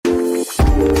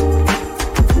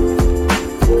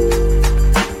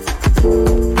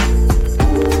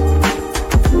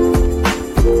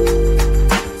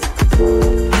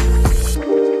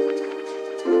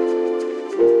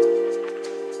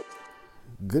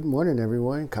Good morning,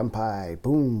 everyone. Kampai.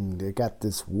 Boom. They got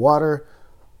this water.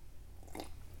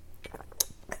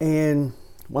 And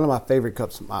one of my favorite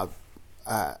cups.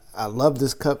 I love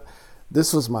this cup.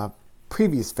 This was my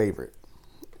previous favorite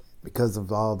because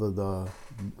of all of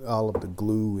the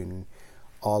glue and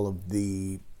all of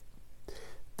the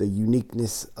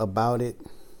uniqueness about it.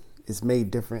 It's made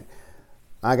different.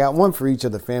 I got one for each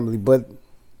of the family, but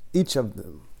each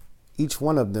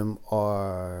one of them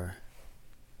are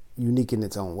unique in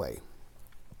its own way.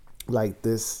 Like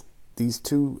these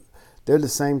two, they're the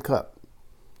same cup.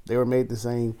 They were made the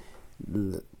same.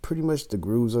 Pretty much the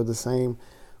grooves are the same,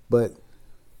 but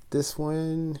this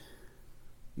one,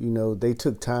 they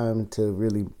took time to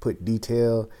really put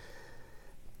detail,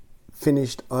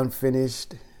 finished,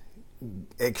 unfinished,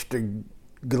 extra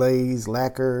glaze,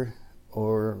 lacquer,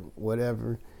 or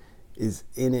whatever is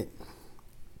in it.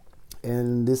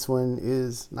 And this one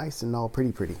is nice and all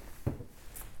pretty.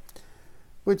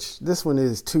 Which this one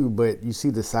is too, but you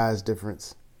see the size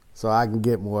difference. So I can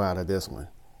get more out of this one.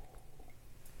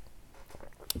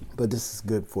 But this is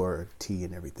good for tea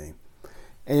and everything.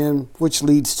 And which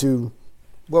leads to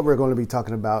what we're going to be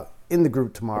talking about in the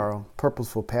group tomorrow,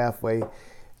 Purposeful Pathway.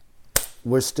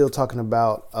 We're still talking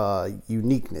about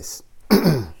uniqueness.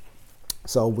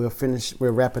 So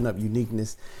we're wrapping up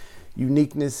uniqueness.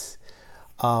 Uniqueness,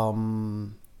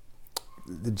 the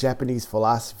Japanese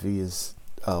philosophy is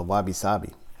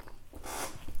Wabi-Sabi.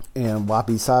 And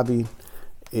Wabi-Sabi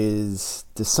is,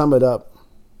 to sum it up,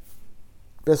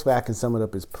 best way I can sum it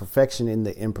up is perfection in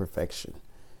the imperfection.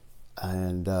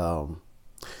 And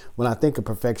when I think of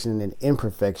perfection and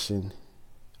imperfection,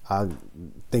 I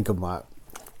think of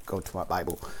go to my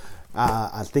Bible.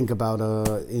 I think about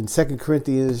in 2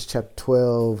 Corinthians chapter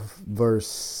 12,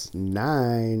 verse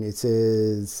 9, it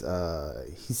says,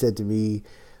 he said to me,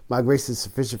 "My grace is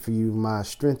sufficient for you. My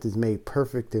strength is made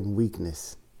perfect in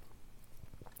weakness.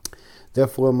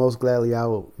 Therefore, most gladly, I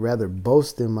will rather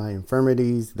boast in my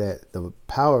infirmities, that the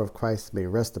power of Christ may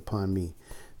rest upon me.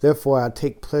 Therefore, I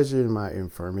take pleasure in my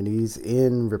infirmities,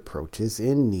 in reproaches,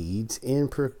 in needs, in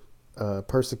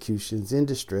persecutions, in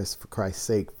distress for Christ's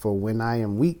sake. For when I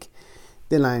am weak,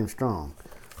 then I am strong."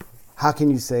 How can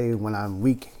you say when I'm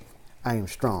weak, I am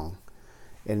strong?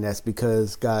 And that's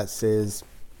because God says,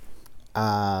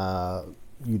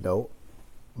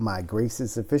 my grace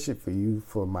is sufficient for you,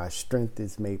 for my strength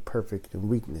is made perfect in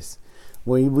weakness.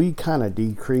 When we kind of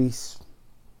decrease,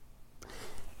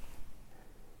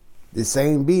 the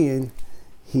same being,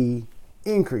 he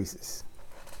increases.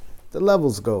 The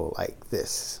levels go like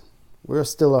this. We're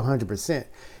still 100%.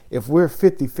 If we're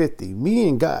 50-50, me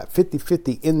and God,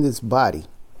 50-50 in this body,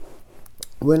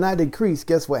 when I decrease,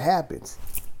 guess what happens?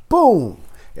 Boom!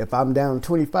 If I'm down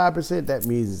 25%, that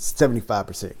means it's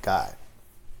 75% God.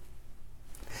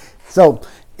 So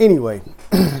anyway,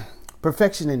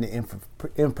 perfection and the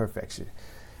imperfection.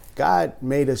 God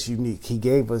made us unique. He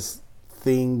gave us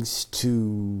things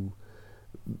to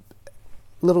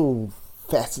little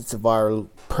facets of our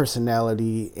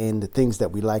personality and the things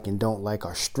that we like and don't like,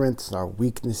 our strengths, our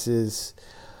weaknesses.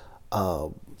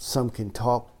 Some can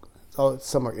talk.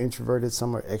 Some are introverted.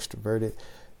 Some are extroverted.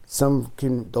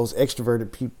 Those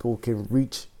extroverted people can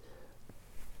reach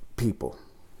people.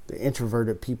 The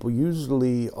introverted people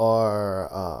usually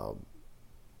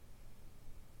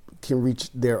can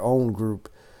reach their own group,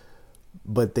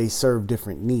 but they serve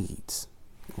different needs.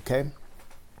 Okay.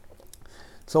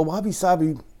 So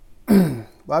Wabi-Sabi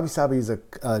is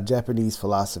a Japanese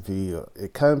philosophy.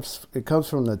 It comes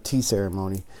from the tea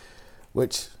ceremony,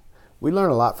 which we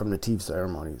learn a lot from the tea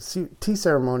ceremony. Tea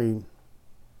ceremony,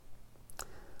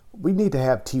 we need to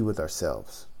have tea with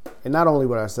ourselves, and not only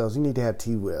with ourselves. You need to have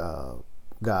tea with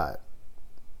God.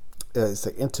 It's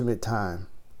an intimate time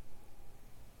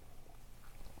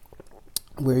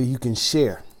where you can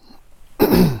share.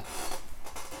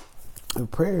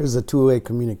 Prayer is a two-way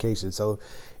communication. So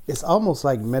it's almost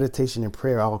like meditation and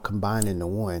prayer all combined into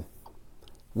one,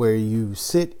 where you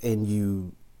sit and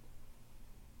you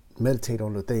meditate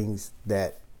on the things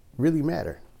that really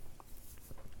matter.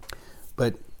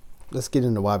 But let's get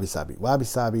into Wabi-Sabi.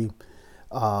 Wabi-Sabi,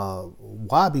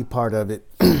 Wabi part of it,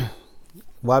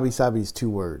 Wabi-Sabi is two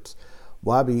words.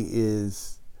 Wabi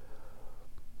is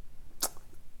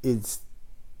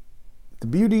the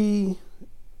beauty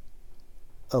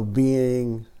of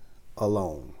being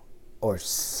alone or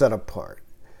set apart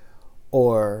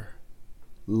or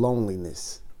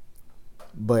loneliness.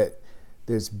 But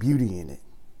there's beauty in it.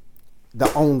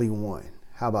 The only one.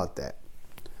 How about that?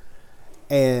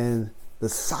 And the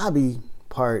Sabi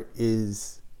part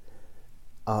is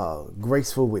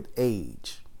graceful with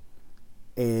age.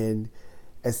 And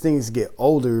as things get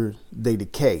older, they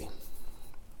decay.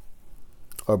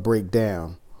 or break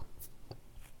down.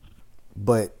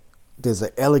 But there's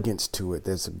an elegance to it.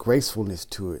 There's a gracefulness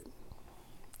to it.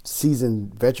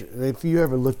 Seasoned veteran. If you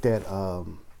ever looked at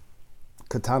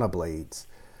katana blades,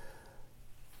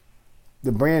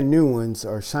 the brand new ones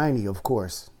are shiny, of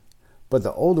course, but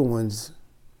the older ones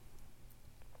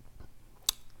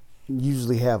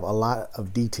usually have a lot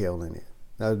of detail in it.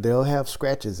 Now, they'll have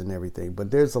scratches and everything,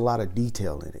 but there's a lot of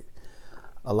detail in it.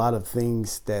 A lot of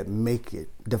things that make it,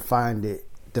 define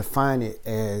it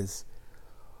as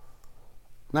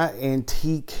not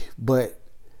antique, but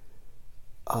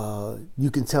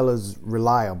you can tell it's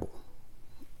reliable.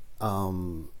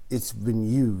 It's been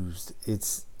used.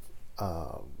 It's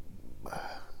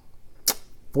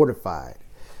fortified.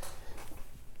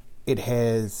 It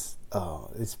has.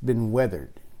 It's been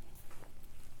weathered.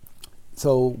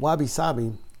 So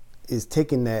Wabi-Sabi is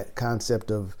taking that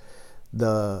concept of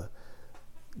the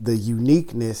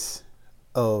uniqueness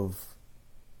of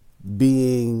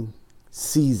being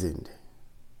seasoned.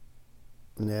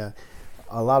 Now,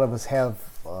 a lot of us have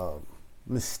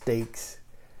mistakes,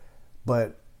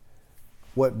 but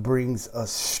what brings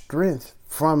us strength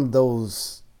from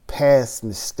those past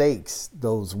mistakes,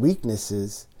 those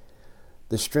weaknesses,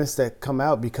 the strengths that come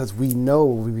out because we know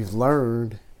we've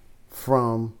learned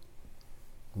from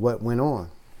what went on.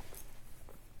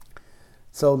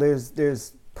 So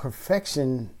there's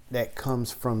perfection that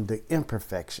comes from the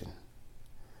imperfection.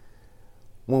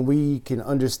 When we can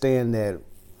understand that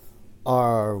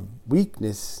our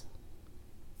weakness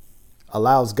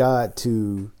allows God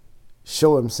to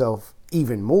show himself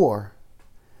even more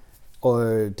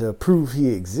or to prove he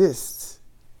exists,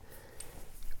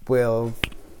 well,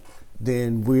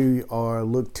 then we are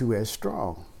looked to as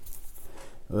strong.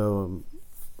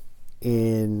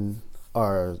 In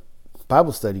our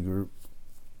Bible study group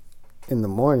in the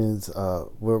mornings,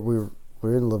 we're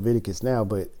in Leviticus now,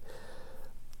 but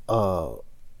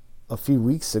a few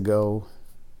weeks ago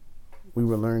we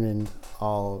were reading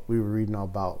all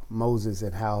about Moses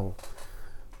and how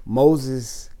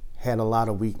Moses had a lot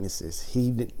of weaknesses.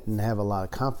 He didn't have a lot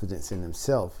of confidence in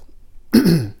himself,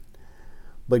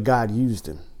 but God used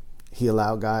him. He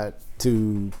allowed God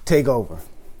to take over.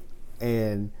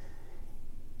 And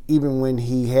even when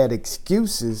he had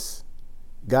excuses,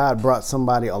 God brought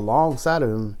somebody alongside of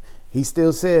him. He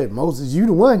still said, Moses, you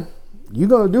the one. You're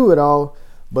going to do it all.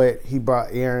 But he brought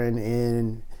Aaron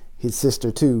and his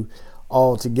sister too,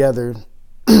 all together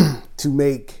to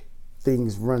make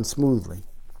things run smoothly.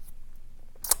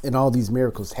 And all these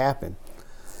miracles happen.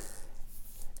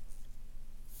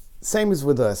 Same as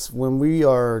with us. When we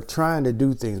are trying to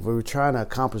do things, when we're trying to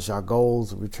accomplish our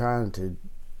goals, we're trying to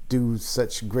do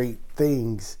such great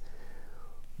things,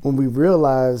 when we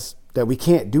realize that we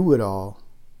can't do it all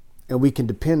and we can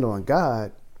depend on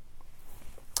God,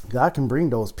 God can bring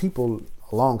those people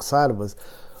alongside of us.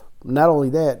 Not only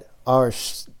that, our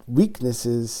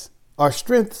weaknesses, our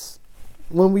strengths,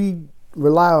 when we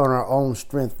rely on our own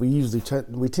strength, we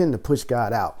tend to push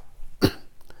God out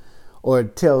or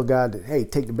tell God that, hey,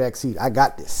 take the back seat. I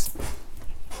got this.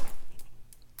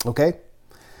 Okay?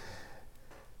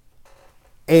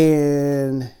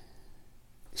 And it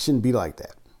shouldn't be like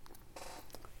that.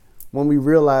 When we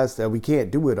realize that we can't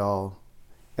do it all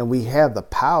and we have the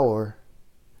power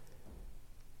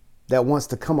that wants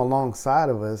to come alongside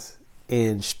of us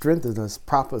and strengthen us,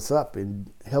 prop us up,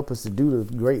 and help us to do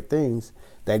the great things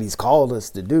that he's called us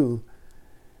to do,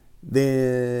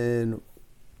 then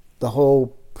the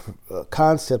whole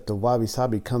concept of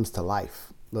Wabi-Sabi comes to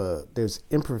life. There's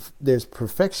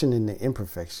perfection in the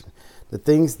imperfection. The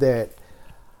things that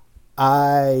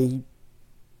I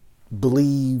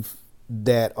believe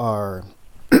that are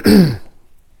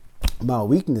my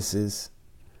weaknesses,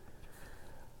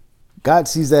 God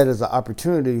sees that as an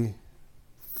opportunity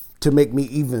to make me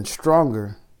even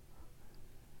stronger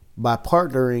by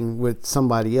partnering with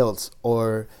somebody else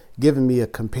or giving me a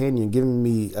companion, giving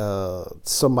me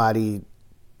somebody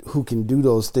who can do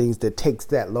those things that takes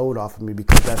that load off of me,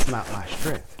 because that's not my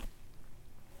strength.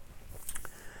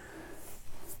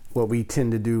 What we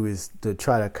tend to do is to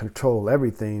try to control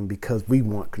everything because we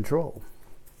want control.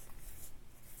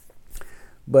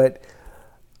 But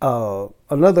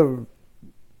another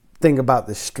thing about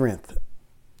the strength,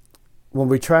 when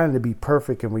we're trying to be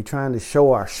perfect and we're trying to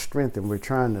show our strength and we're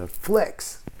trying to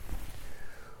flex,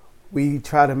 we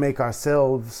try to make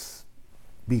ourselves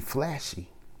be flashy.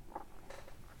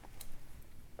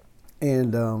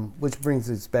 And which brings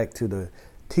us back to the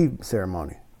tea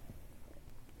ceremony.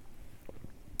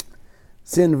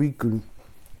 Sen Rikyu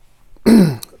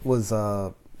was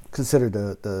considered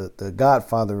the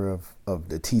godfather of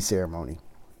the tea ceremony.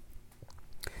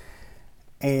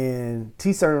 And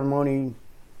tea ceremony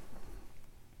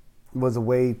was a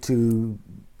way to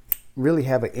really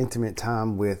have an intimate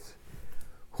time with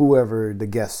whoever the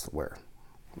guests were,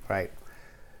 right?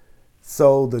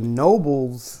 So the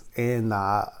nobles and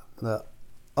the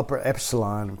upper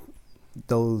echelon,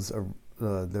 those are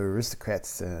the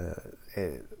aristocrats,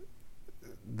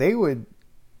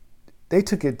 they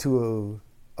took it to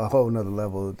a whole nother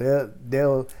level.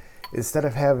 They'll instead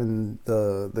of having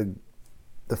the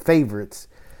favorites,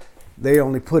 they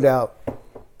only put out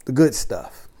the good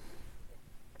stuff.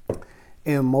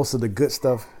 And most of the good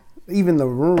stuff, even the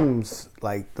rooms,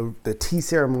 like the tea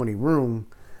ceremony room,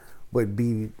 would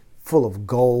be full of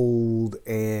gold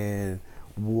and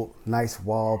nice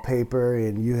wallpaper,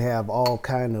 and you have all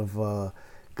kind of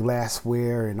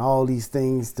glassware and all these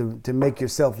things to make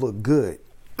yourself look good.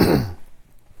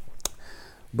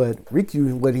 But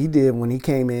Rikyu, what he did when he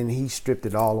came in, he stripped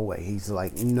it all away. He's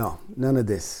like, no, none of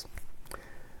this.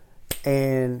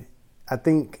 And I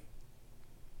think,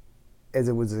 as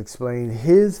it was explained,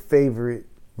 his favorite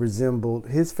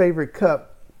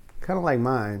cup, kind of like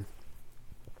mine,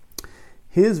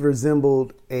 his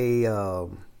resembled it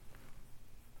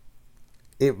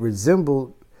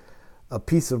resembled a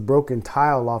piece of broken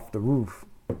tile off the roof.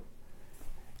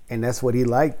 And that's what he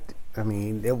liked. I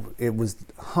mean, it was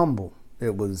humble.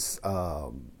 It was,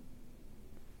 I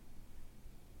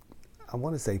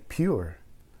want to say pure.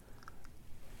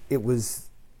 It was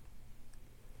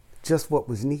just what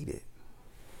was needed.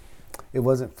 It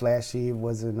wasn't flashy. It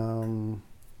wasn't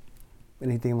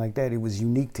anything like that. It was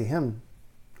unique to him.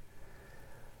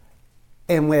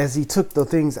 And as he took the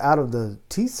things out of the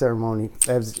tea ceremony,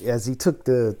 as he took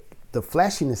the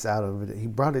flashiness out of it, he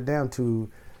brought it down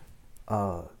to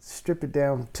strip it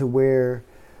down to where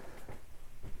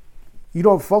you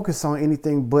don't focus on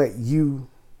anything but you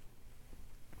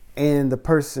and the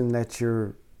person that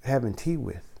you're having tea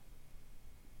with.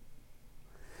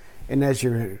 And as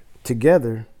you're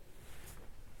together,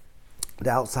 the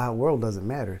outside world doesn't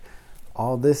matter.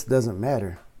 All this doesn't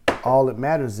matter. All that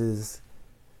matters is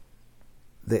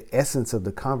the essence of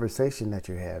the conversation that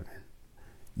you're having.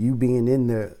 You being in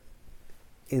the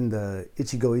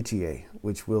Ichigo Ichie,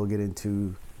 which we'll get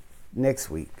into next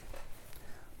week.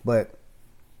 But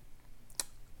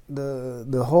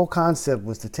the whole concept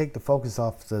was to take the focus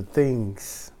off the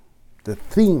things.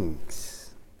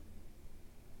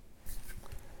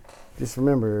 Just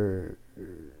remember,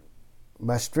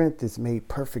 my strength is made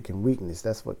perfect in weakness.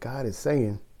 That's what God is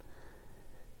saying.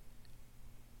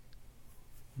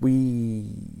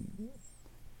 We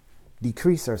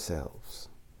decrease ourselves.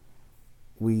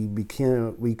 We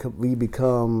become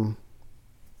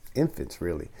infants,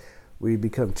 really. We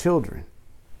become children.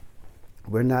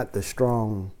 We're not the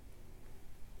strong,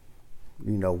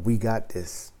 we got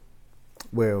this.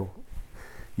 Where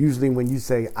usually when you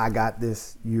say, I got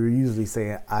this, you're usually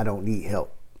saying, I don't need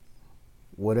help.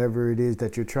 Whatever it is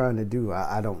that you're trying to do,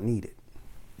 I don't need it.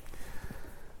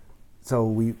 So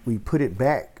we put it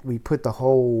back. We put the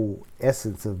whole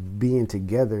essence of being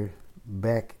together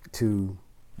back to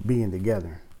being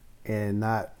together. And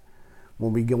not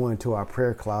when we go into our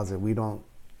prayer closet, we don't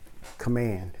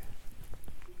command.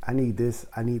 I need this.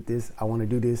 I need this. I want to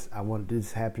do this. I want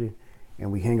this happening.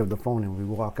 And we hang up the phone and we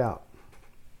walk out.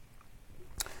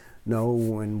 No,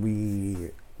 when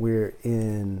we're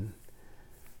in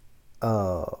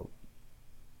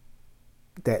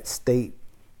that state,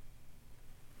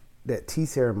 that tea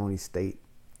ceremony state,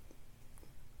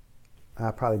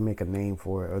 I'll probably make a name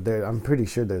for it, or I'm pretty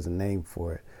sure there's a name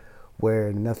for it,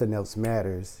 where nothing else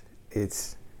matters.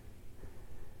 It's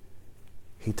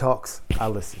he talks, I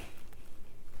listen.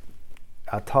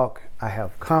 I talk, I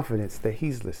have confidence that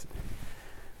he's listening.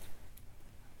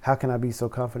 How can I be so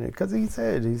confident? Because he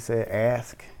said,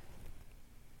 ask,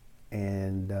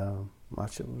 and I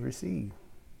shall receive.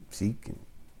 Seek, and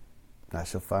I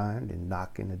shall find, and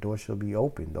knock, and the door shall be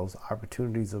open. Those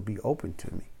opportunities will be open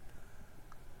to me.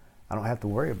 I don't have to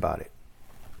worry about it.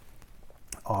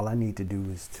 All I need to do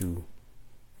is to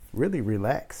really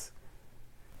relax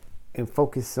and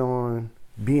focus on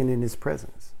being in his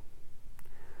presence.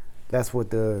 That's what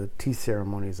the tea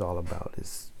ceremony is all about.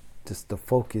 It's just the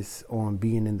focus on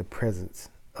being in the presence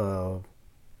of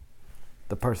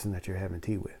the person that you're having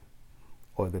tea with,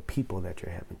 or the people that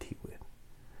you're having tea with.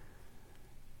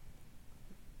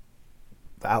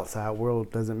 The outside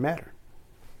world doesn't matter.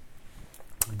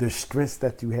 The strengths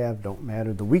that you have don't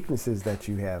matter. The weaknesses that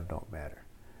you have don't matter.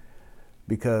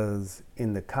 Because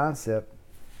in the concept,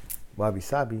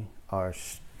 Wabi-Sabi, our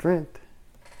strength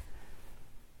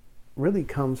really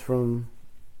comes from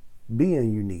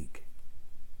being unique.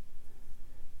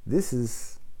 This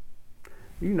is,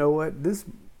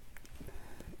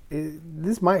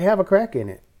 this might have a crack in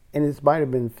it. And it might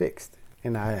have been fixed.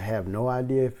 And I have no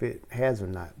idea if it has or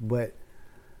not. But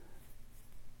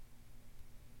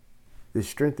the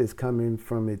strength is coming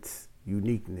from its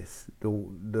uniqueness.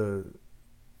 The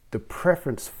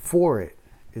preference for it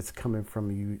is coming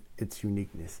from its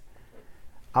uniqueness.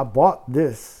 I bought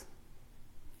this,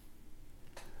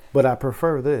 but I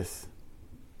prefer this.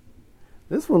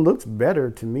 This one looks better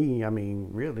to me, I mean,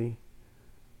 really.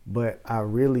 But I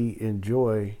really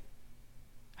enjoy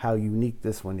how unique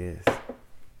this one is.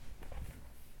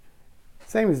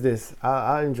 Same as this.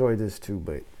 I enjoy this too,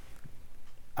 but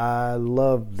I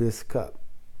love this cup.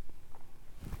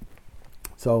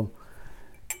 So,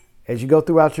 as you go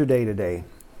throughout your day today,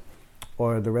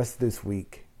 or the rest of this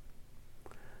week,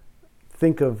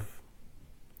 think of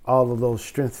all of those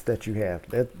strengths that you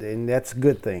have. And that's a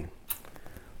good thing.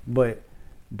 But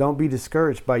don't be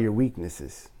discouraged by your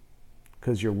weaknesses.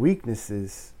 Because your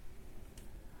weaknesses,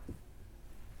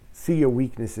 see your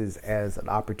weaknesses as an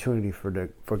opportunity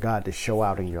for God to show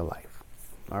out in your life.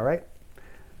 All right?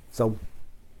 So,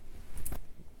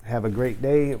 have a great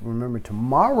day. Remember,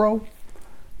 tomorrow,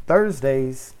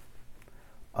 Thursdays,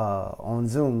 on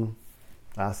Zoom,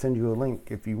 I'll send you a link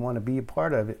if you want to be a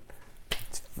part of it.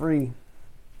 It's free.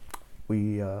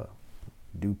 We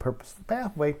do Purposeful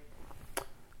Pathway.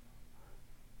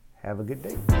 Have a good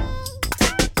day.